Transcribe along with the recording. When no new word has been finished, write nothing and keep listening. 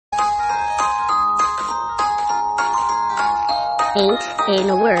Ain't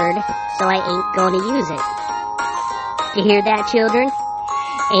a word, so I ain't gonna use it. You hear that, children?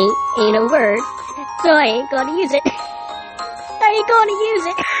 Ain't a word, so I ain't gonna use it. I ain't gonna use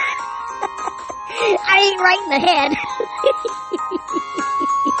it. I ain't right in the head.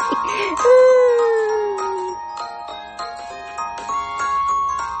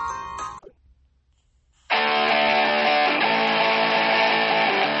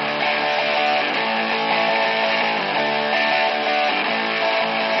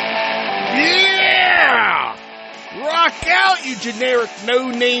 Yeah! Rock out, you generic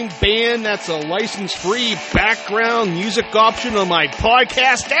no-name band. That's a license-free background music option on my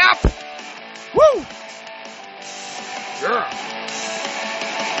podcast app. Woo! Yeah.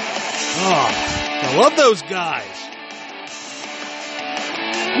 Oh, I love those guys.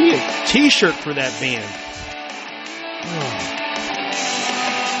 I need a t-shirt for that band. Oh.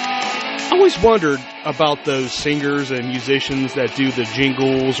 I always wondered about those singers and musicians that do the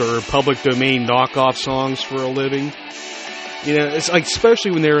jingles or public domain knockoff songs for a living. You know, it's like,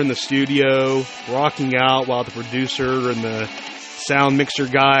 especially when they're in the studio, rocking out while the producer and the sound mixer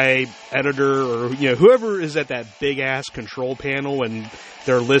guy, editor, or, you know, whoever is at that big-ass control panel and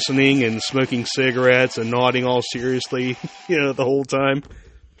they're listening and smoking cigarettes and nodding all seriously, you know, the whole time.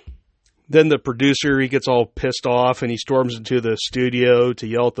 Then the producer, he gets all pissed off and he storms into the studio to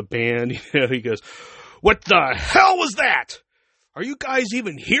yell at the band. You know, he goes, "What the hell was that? Are you guys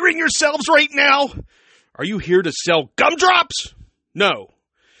even hearing yourselves right now? Are you here to sell gumdrops? No.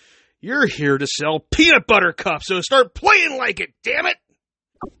 You're here to sell peanut butter cups, so start playing like it, damn it!"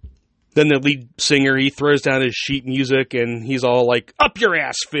 Then the lead singer, he throws down his sheet music and he's all like, "Up your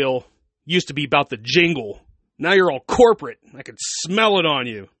ass, Phil. Used to be about the jingle. Now you're all corporate. I can smell it on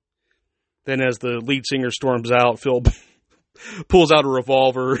you." Then as the lead singer storms out, Phil pulls out a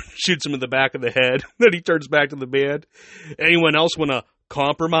revolver, shoots him in the back of the head. Then he turns back to the band. "Anyone else want to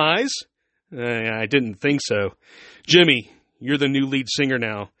compromise?" I didn't think so. "Jimmy, you're the new lead singer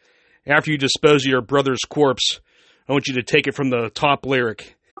now. After you dispose of your brother's corpse, I want you to take it from the top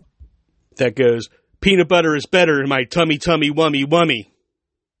lyric. That goes, 'Peanut butter is better in my tummy, tummy, wummy, wummy.'"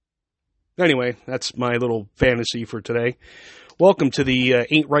 Anyway, that's my little fantasy for today. Welcome to the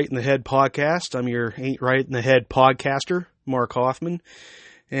Ain't Right in the Head podcast. I'm your Ain't Right in the Head podcaster, Mark Hoffman.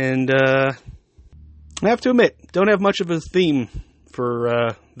 And I have to admit, don't have much of a theme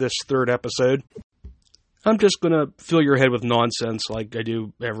for this third episode. I'm just going to fill your head with nonsense like I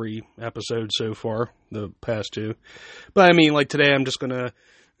do every episode so far, the past two. But I mean, like today, I'm just going to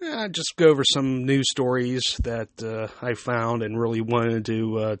just go over some news stories that I found and really wanted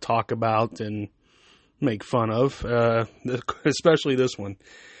to talk about and make fun of, especially this one.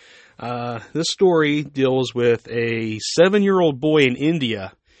 This story deals with a 7-year-old boy in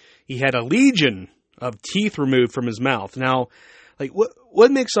India. He had a legion of teeth removed from his mouth. Now, like,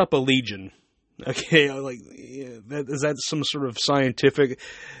 what makes up a legion? Okay, like, is that some sort of scientific,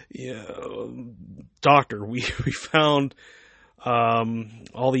 doctor? We found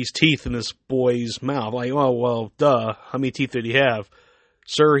all these teeth in this boy's mouth. Like, oh, well, duh. How many teeth did he have?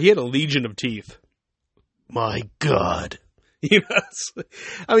 Sir, he had a legion of teeth. My God.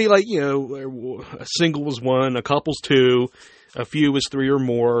 I mean, like, a single was 1, a couple's 2, a few is 3 or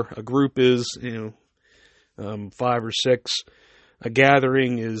more, a group is, 5 or 6, a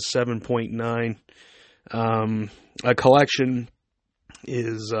gathering is 7.9, a collection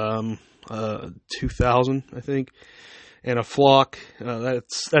is 2,000, I think, and a flock,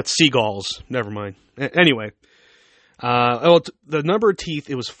 that's seagulls. Never mind. Anyway, the number of teeth,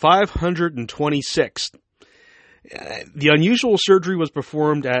 it was 526. The unusual surgery was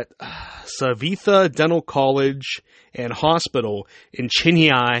performed at Savitha Dental College and Hospital in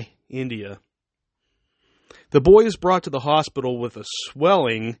Chennai, India. The boy was brought to the hospital with a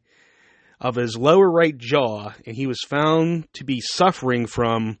swelling of his lower right jaw, and he was found to be suffering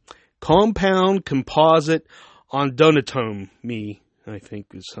from compound composite odontomy, I think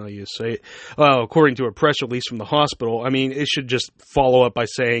is how you say it. Well, according to a press release from the hospital, I mean, it should just follow up by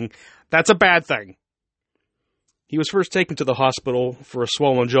saying, that's a bad thing. He was first taken to the hospital for a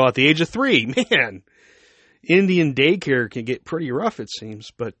swollen jaw at the age of 3. Man, Indian daycare can get pretty rough, it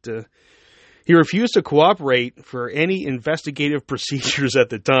seems. But he refused to cooperate for any investigative procedures at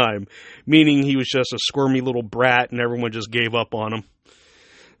the time, meaning he was just a squirmy little brat and everyone just gave up on him.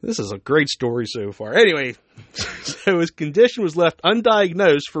 This is a great story so far. Anyway, so his condition was left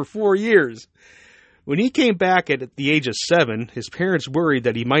undiagnosed for 4 years. When he came back at the age of 7, his parents worried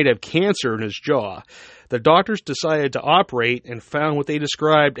that he might have cancer in his jaw. The doctors decided to operate and found what they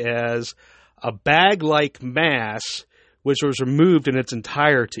described as a bag-like mass, which was removed in its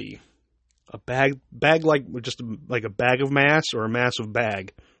entirety. A bag like just like a bag of mass or a massive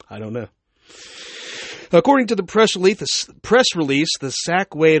bag. I don't know. According to the press release, the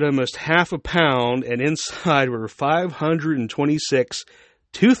sack weighed almost half a pound, and inside were 526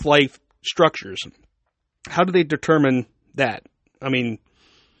 tooth-like structures. How do they determine that? I mean,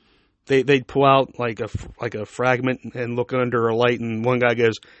 they'd pull out like a fragment and look under a light, and one guy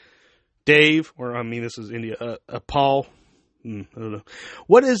goes, Dave, or I mean, this is India, Paul. I don't know.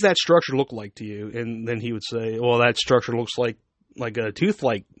 What does that structure look like to you? And then he would say, well, that structure looks like a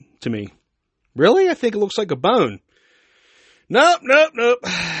tooth-like to me. Really? I think it looks like a bone. Nope.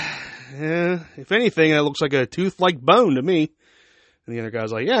 Yeah, if anything, it looks like a tooth-like bone to me. And the other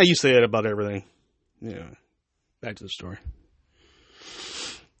guy's like, yeah, you say that about everything. Yeah. Back to the story.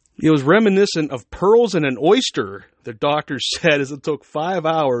 It was reminiscent of pearls in an oyster, the doctor said, as it took 5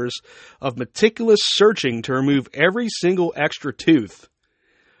 hours of meticulous searching to remove every single extra tooth.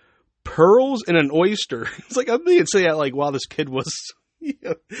 Pearls in an oyster. It's like, I'm being say that like while this kid was,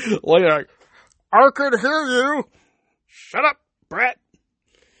 like, I could hear you. Shut up, Brett.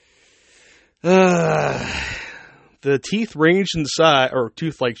 The teeth ranged in size, or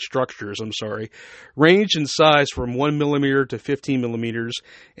tooth-like structures, ranged in size from 1 millimeter to 15 millimeters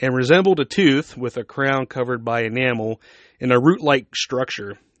and resembled a tooth with a crown covered by enamel and a root-like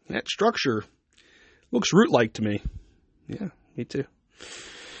structure. That structure looks root-like to me. Yeah, me too.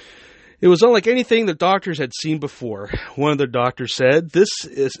 It was unlike anything the doctors had seen before. One of the doctors said, this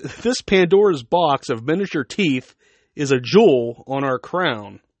Pandora's box of miniature teeth is a jewel on our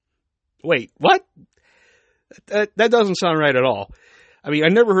crown. Wait, what? That doesn't sound right at all. I mean, I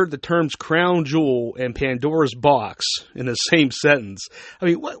never heard the terms crown jewel and Pandora's box in the same sentence. I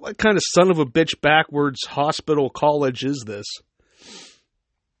mean, what kind of son of a bitch backwards hospital college is this?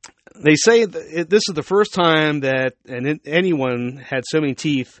 They say that this is the first time that anyone had so many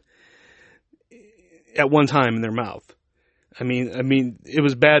teeth at one time in their mouth. I mean, it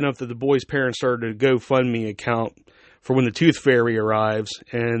was bad enough that the boy's parents started a GoFundMe account for when the tooth fairy arrives,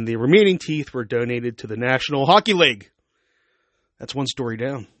 and the remaining teeth were donated to the National Hockey League. That's one story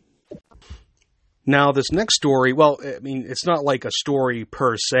down. Now, this next story, well, I mean, it's not like a story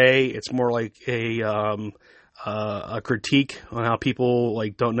per se. It's more like a critique on how people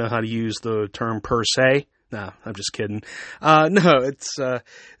like don't know how to use the term per se. No, I'm just kidding. No, it's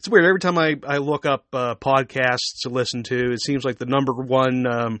weird. Every time I look up podcasts to listen to, it seems like the number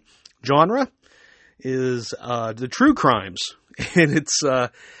one genre is the true crimes, and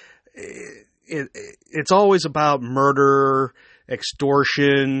it's always about murder,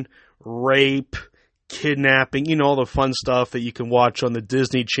 extortion, rape, kidnapping. You know, all the fun stuff that you can watch on the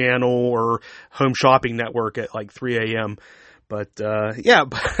Disney Channel or Home Shopping Network at like 3 a.m. But I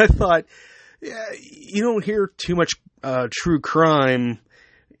thought. Yeah, you don't hear too much true crime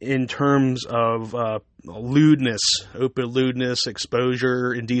in terms of lewdness, open lewdness,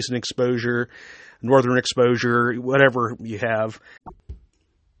 exposure, indecent exposure, northern exposure, whatever you have.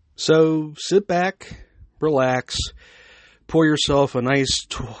 So sit back, relax, pour yourself a nice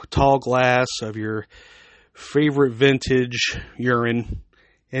tall glass of your favorite vintage urine,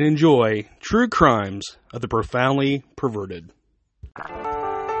 and enjoy True Crimes of the Profoundly Perverted.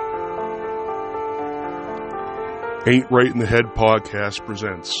 Ain't Right in the Head podcast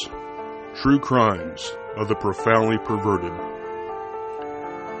presents True Crimes of the Profoundly Perverted.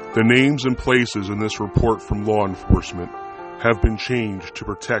 The names and places in this report from law enforcement have been changed to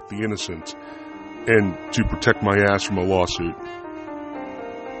protect the innocent and to protect my ass from a lawsuit.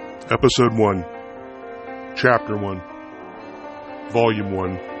 Episode 1, Chapter 1, Volume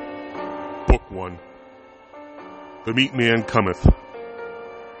 1, Book 1. The Meat Man Cometh.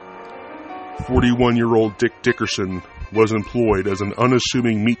 41-year-old Dick Dickerson was employed as an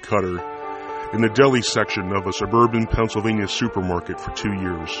unassuming meat cutter in the deli section of a suburban Pennsylvania supermarket for 2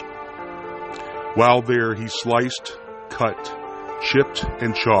 years. While there, he sliced, cut, chipped,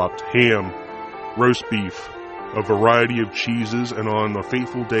 and chopped ham, roast beef, a variety of cheeses, and on a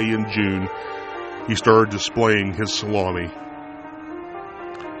fateful day in June, he started displaying his salami.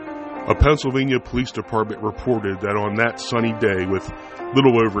 A Pennsylvania police department reported that on that sunny day with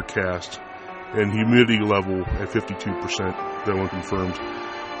little overcast and humidity level at 52%, though unconfirmed,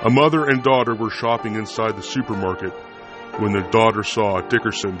 a mother and daughter were shopping inside the supermarket when the daughter saw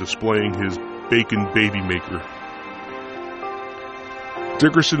Dickerson displaying his bacon baby maker.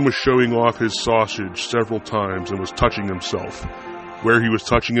 Dickerson was showing off his sausage several times and was touching himself. Where he was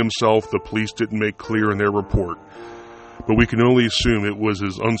touching himself, the police didn't make clear in their report, but we can only assume it was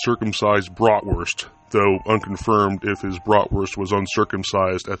his uncircumcised bratwurst, though unconfirmed if his bratwurst was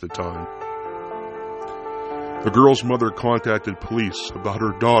uncircumcised at the time. The girl's mother contacted police about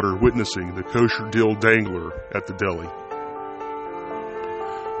her daughter witnessing the kosher dill dangler at the deli.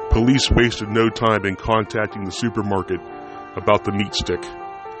 Police wasted no time in contacting the supermarket about the meat stick,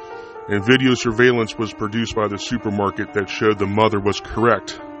 and video surveillance was produced by the supermarket that showed the mother was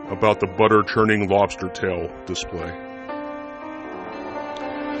correct about the butter-churning lobster tail display.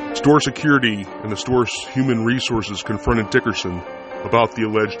 Store security and the store's human resources confronted Dickerson about the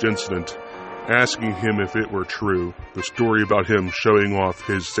alleged incident, asking him if it were true, the story about him showing off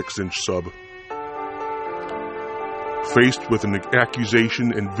his 6-inch sub. Faced with an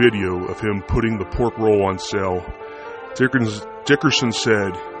accusation and video of him putting the pork roll on sale, Dickerson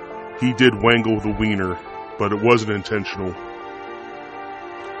said he did wangle the wiener, but it wasn't intentional.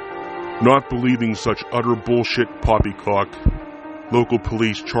 Not believing such utter bullshit poppycock, local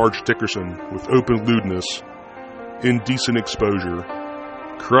police charged Dickerson with open lewdness, indecent exposure,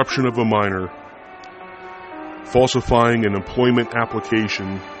 corruption of a minor, falsifying an employment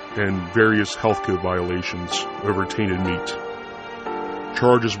application, and various health code violations over tainted meat.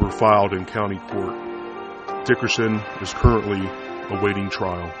 Charges were filed in county court. Dickerson is currently awaiting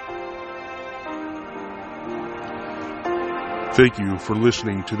trial. Thank you for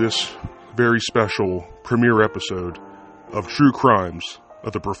listening to this very special premiere episode of True Crimes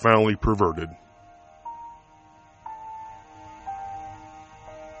of the Profoundly Perverted.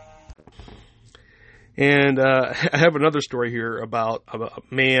 And I have another story here about a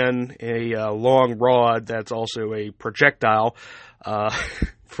man, a long rod that's also a projectile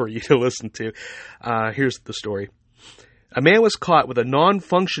for you to listen to. Here's the story. A man was caught with a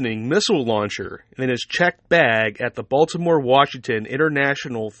non-functioning missile launcher in his checked bag at the Baltimore-Washington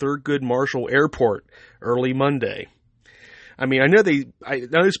International Thurgood Marshall Airport early Monday. I mean, I know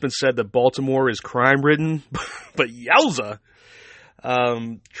it's been said that Baltimore is crime-ridden, but yowza!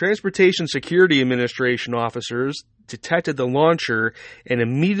 Transportation Security Administration officers detected the launcher and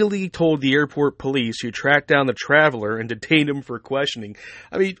immediately told the airport police, who tracked down the traveler and detained him for questioning.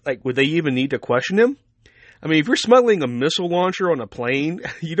 I mean, would they even need to question him? I mean, if you're smuggling a missile launcher on a plane,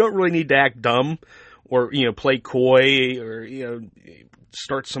 you don't really need to act dumb or, play coy or,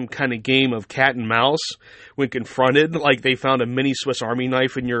 start some kind of game of cat and mouse when confronted, like they found a mini Swiss Army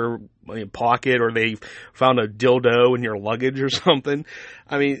knife in your pocket or they found a dildo in your luggage or something.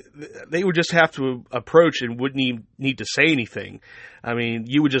 I mean, they would just have to approach and wouldn't even need to say anything. I mean,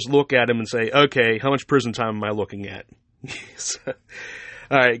 you would just look at him and say, okay, how much prison time am I looking at? So,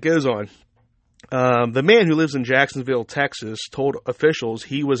 all right, it goes on. The man, who lives in Jacksonville, Texas, told officials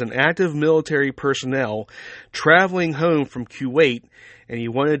he was an active military personnel traveling home from Kuwait, and he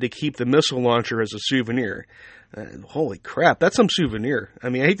wanted to keep the missile launcher as a souvenir. Holy crap, that's some souvenir. I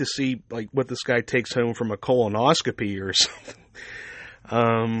mean, I hate to see what this guy takes home from a colonoscopy or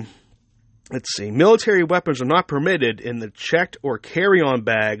something. Let's see. Military weapons are not permitted in the checked or carry-on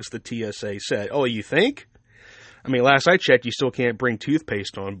bags, the TSA said. Oh, you think? I mean, last I checked, you still can't bring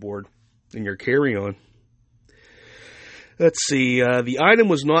toothpaste on board in your carry-on. Let's see. The item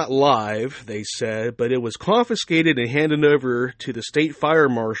was not live, they said, but it was confiscated and handed over to the state fire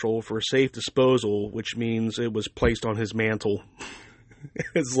marshal for safe disposal, which means it was placed on his mantle.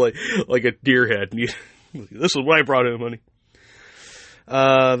 It's like a deer head. This is what I brought home, honey.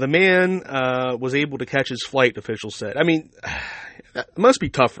 The man was able to catch his flight, officials said. I mean, it must be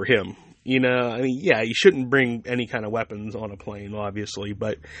tough for him. I mean, yeah, you shouldn't bring any kind of weapons on a plane, obviously,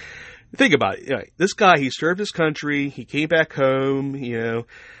 but think about it. This guy, he served his country. He came back home,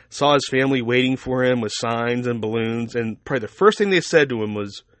 saw his family waiting for him with signs and balloons. And probably the first thing they said to him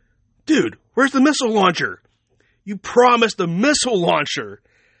was, dude, where's the missile launcher? You promised a missile launcher.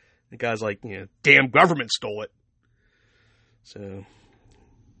 The guy's like, damn government stole it. So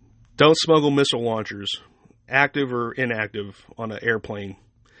don't smuggle missile launchers, active or inactive, on an airplane.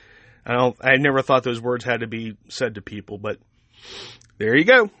 I never thought those words had to be said to people, but there you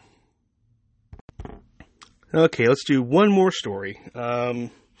go. Okay, let's do one more story. An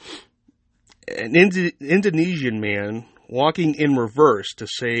Indonesian man walking in reverse to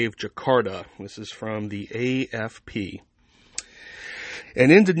save Jakarta. This is from the AFP. An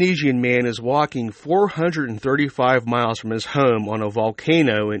Indonesian man is walking 435 miles from his home on a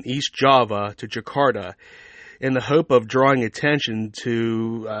volcano in East Java to Jakarta in the hope of drawing attention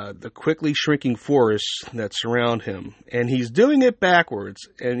to the quickly shrinking forests that surround him. And he's doing it backwards.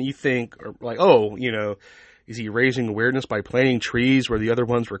 And you think, is he raising awareness by planting trees where the other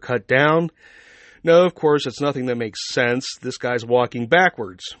ones were cut down? No, of course, it's nothing that makes sense. This guy's walking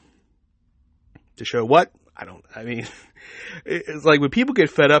backwards. To show what? it's like when people get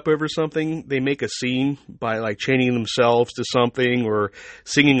fed up over something, they make a scene by like chaining themselves to something or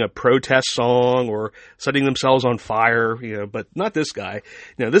singing a protest song or setting themselves on fire, but not this guy.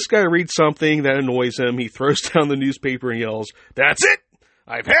 This guy reads something that annoys him. He throws down the newspaper and yells, "That's it!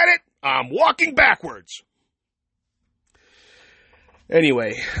 I've had it! I'm walking backwards!"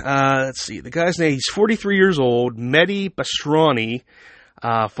 Anyway, let's see. The guy's name, he's 43 years old. Mehdi Bastrani,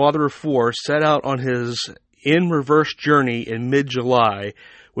 father of four, set out on his in-reverse journey in mid-July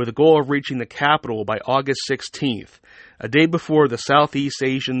with the goal of reaching the capital by August 16th, a day before the Southeast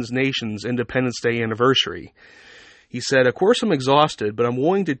Asian nation's Independence Day anniversary. He said, "Of course I'm exhausted, but I'm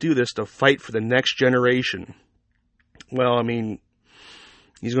willing to do this to fight for the next generation." Well,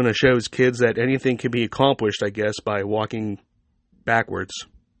 he's going to show his kids that anything can be accomplished, I guess, by walking backwards.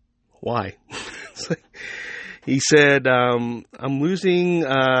 Why? He said, "I'm losing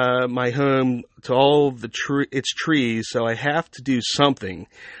my home to all of its trees, so I have to do something.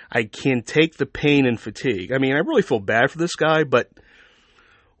 I can take the pain and fatigue." I really feel bad for this guy, but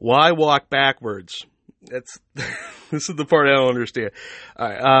why walk backwards? This is the part I don't understand. All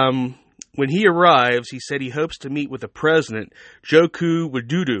right, when he arrives, he said he hopes to meet with the president, Joko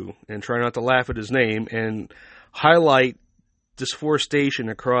Widodo, and try not to laugh at his name, and highlight deforestation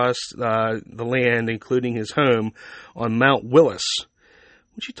across the land, including his home on Mount Willis.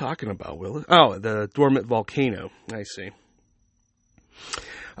 What you talking about, Willis? Oh, the dormant volcano. I see.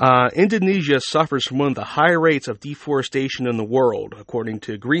 Indonesia suffers from one of the high rates of deforestation in the world, according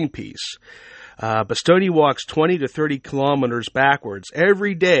to Greenpeace. Bastoni walks 20 to 30 kilometers backwards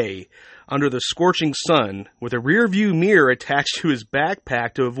every day under the scorching sun with a rear view mirror attached to his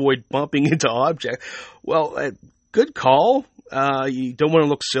backpack to avoid bumping into objects. Well, good call. You don't want to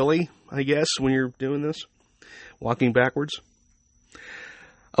look silly, I guess, when you're doing this, walking backwards.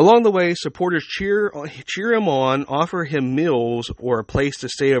 Along the way, supporters cheer him on, offer him meals or a place to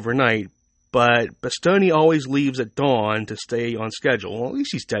stay overnight, but Bastoni always leaves at dawn to stay on schedule. Well, at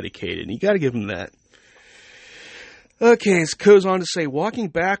least he's dedicated. You got to give him that. Okay, it goes on to say, walking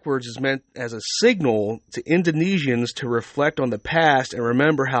backwards is meant as a signal to Indonesians to reflect on the past and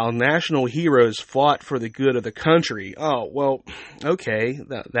remember how national heroes fought for the good of the country. Oh, well, okay,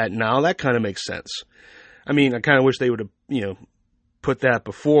 that kind of makes sense. I kind of wish they would have, put that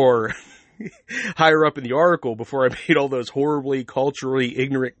before, higher up in the article before I made all those horribly culturally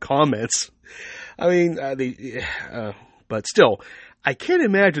ignorant comments. But still, I can't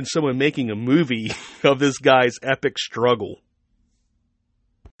imagine someone making a movie of this guy's epic struggle.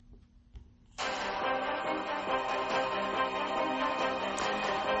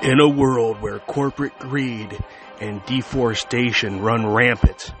 In a world where corporate greed and deforestation run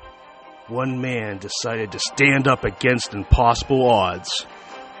rampant, one man decided to stand up against impossible odds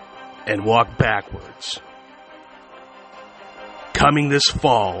and walk backwards. Coming this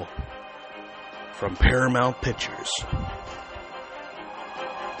fall from Paramount Pictures.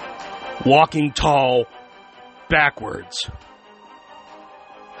 Walking tall, backwards.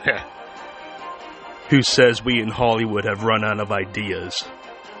 Who says we in Hollywood have run out of ideas?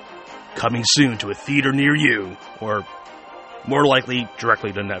 Coming soon to a theater near you, or more likely,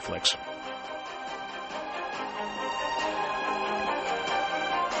 directly to Netflix.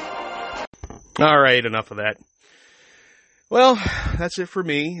 All right, enough of that. Well, that's it for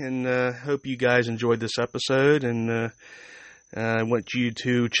me, and hope you guys enjoyed this episode, and I want you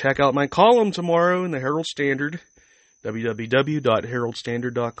to check out my column tomorrow in the Herald Standard,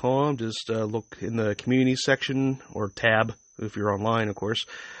 www.heraldstandard.com. Just look in the community section, or tab, if you're online, of course,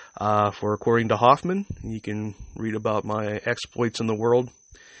 for According to Hoffman. You can read about my exploits in the world.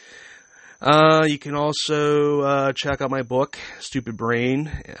 You can also check out my book, Stupid Brain,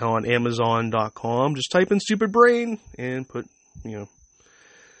 on Amazon.com. Just type in Stupid Brain and put it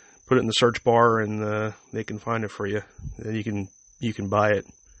in the search bar, and they can find it for you. Then you can buy it.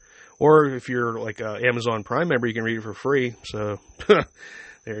 Or if you're like an Amazon Prime member, you can read it for free. So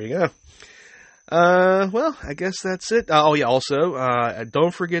there you go. Well, I guess that's it. Oh yeah, also,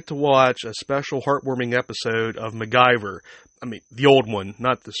 don't forget to watch a special heartwarming episode of MacGyver. The old one,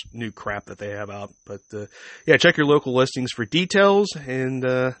 not this new crap that they have out. But, yeah, check your local listings for details, and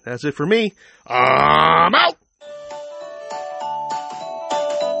that's it for me. I'm out!